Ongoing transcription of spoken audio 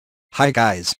Hi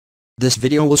guys. This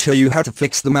video will show you how to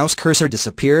fix the mouse cursor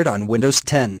disappeared on Windows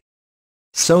 10.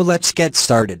 So let's get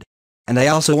started. And I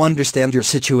also understand your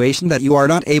situation that you are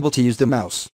not able to use the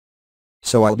mouse.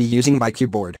 So I'll be using my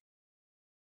keyboard.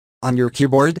 On your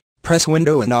keyboard, press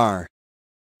Window and R.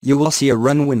 You will see a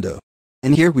run window.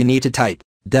 And here we need to type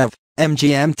dev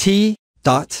mgmt.msc.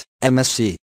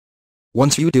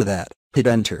 Once you do that, hit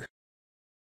enter.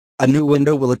 A new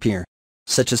window will appear,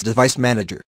 such as Device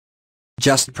Manager.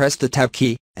 Just press the Tab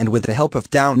key, and with the help of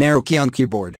down arrow key on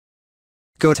keyboard,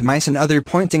 go to Mice and other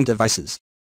pointing devices.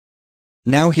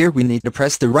 Now here we need to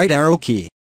press the right arrow key.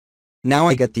 Now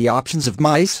I get the options of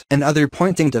Mice and other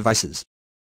pointing devices.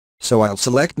 So I'll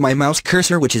select my mouse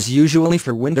cursor, which is usually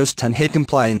for Windows 10 hit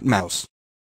compliant mouse.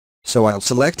 So I'll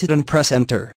select it and press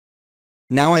enter.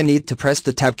 Now I need to press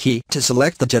the Tab key to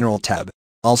select the General tab.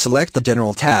 I'll select the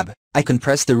General tab. I can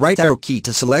press the right arrow key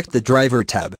to select the Driver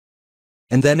tab.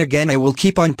 And then again I will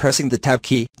keep on pressing the Tab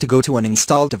key to go to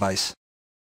Uninstall device.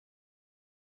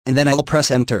 And then I'll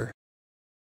press enter.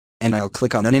 And I'll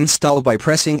click on Uninstall by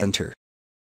pressing enter.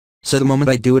 So the moment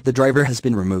I do it, the driver has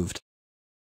been removed.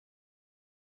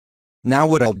 Now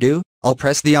what I'll do, I'll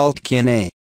press the Alt key and A.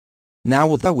 Now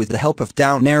with the help of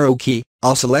down arrow key,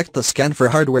 I'll select the Scan for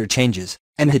Hardware Changes,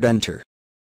 and hit enter.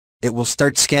 It will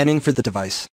start scanning for the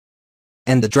device.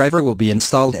 And the driver will be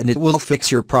installed and it will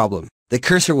fix your problem. The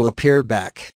cursor will appear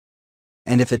back.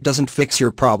 And if it doesn't fix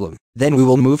your problem, then we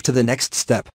will move to the next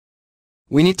step.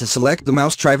 We need to select the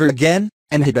mouse driver again,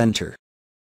 and hit enter.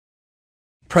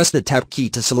 Press the Tab key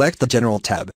to select the General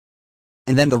tab.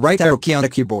 And then the right arrow key on the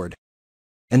keyboard.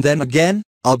 And then again,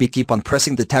 I'll keep on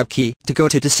pressing the Tab key to go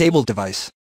to Disable device.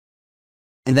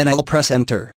 And then I'll press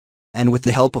enter. And with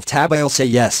the help of Tab I'll say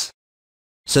yes.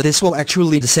 So this will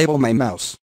actually disable my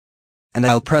mouse. And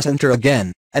I'll press enter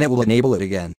again, and it will enable it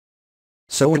again.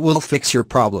 So it will fix your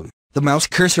problem. The mouse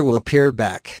cursor will appear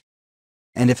back.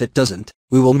 And if it doesn't,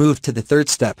 we will move to the third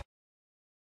step.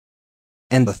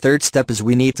 And the third step is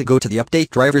we need to go to the Update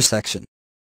Driver section.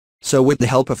 So with the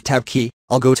help of Tab key,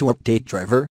 I'll go to Update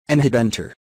Driver, and hit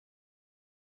enter.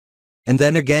 And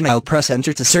then again I'll press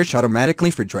enter to search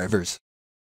automatically for drivers.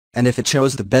 And if it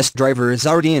shows the best driver is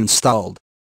already installed,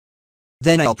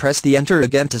 then I'll press the enter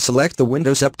again to select the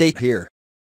Windows Update here.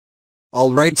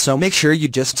 Alright, so make sure you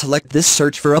just select this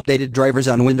search for updated drivers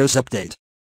on Windows Update.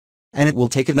 And it will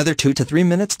take another 2 to 3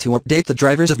 minutes to update the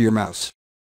drivers of your mouse.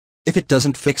 If it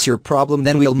doesn't fix your problem,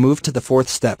 then we'll move to the fourth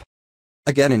step.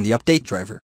 Again in the Update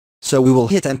Driver. So we will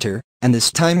hit enter, and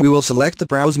this time we will select the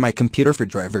Browse My Computer for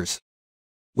drivers.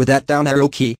 With that down arrow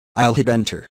key, I'll hit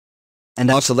enter.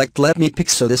 And I'll select Let Me Pick,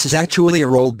 so this is actually a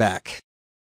rollback.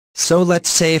 So let's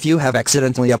say if you have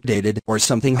accidentally updated or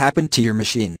something happened to your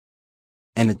machine,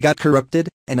 and it got corrupted,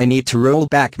 and I need to roll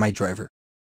back my driver.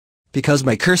 Because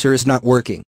my cursor is not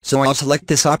working, so I'll select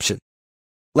this option.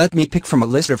 Let me pick from a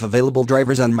list of available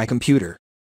drivers on my computer.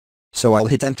 So I'll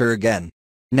hit enter again.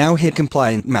 Now hit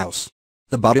compliant mouse.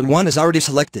 The bottom one is already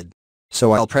selected.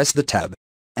 So I'll press the Tab.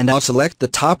 And I'll select the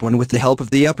top one with the help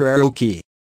of the upper arrow key.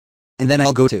 And then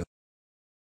I'll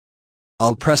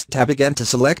I'll press Tab again to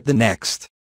select the next.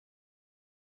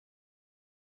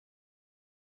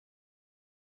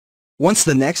 Once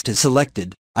the next is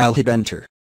selected, I'll hit enter.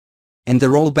 And the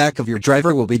rollback of your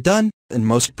driver will be done, and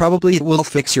most probably it will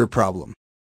fix your problem.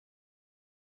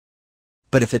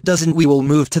 But if it doesn't, we will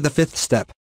move to the fifth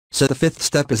step. So the fifth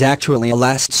step is actually a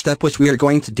last step, which we are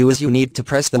going to do is you need to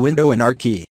press the Window and R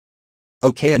key.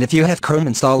 Okay, and if you have Chrome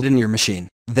installed in your machine,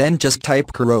 then just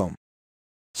type Chrome.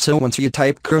 So once you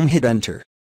type Chrome, hit enter.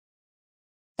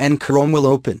 And Chrome will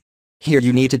open. Here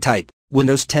you need to type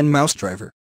Windows 10 mouse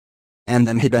driver. And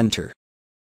then hit enter.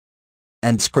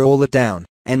 And scroll it down,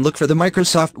 and look for the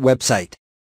Microsoft website.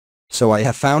 So I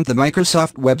have found the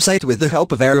Microsoft website with the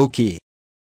help of arrow key.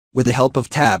 With the help of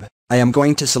Tab, I am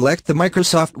going to select the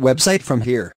Microsoft website from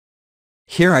here.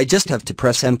 Here I just have to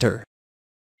press enter.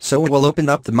 So it will open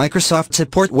up the Microsoft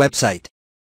support website.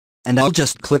 And I'll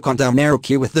just click on down arrow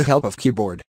key with the help of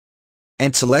keyboard.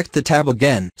 And select the Tab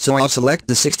again, so I'll select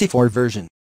the 64 version.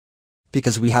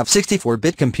 Because we have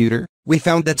 64-bit computer, we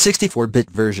found that 64-bit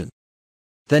version.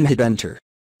 Then hit enter.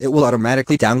 It will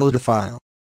automatically download a file.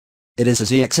 It is a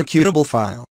Z executable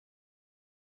file.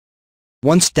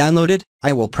 Once downloaded,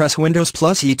 I will press Windows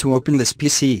plus E to open this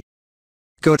PC.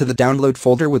 Go to the download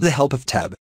folder with the help of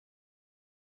Tab.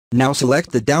 Now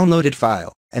select the downloaded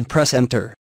file, and press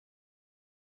enter.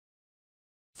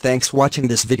 Thanks for watching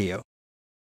this video.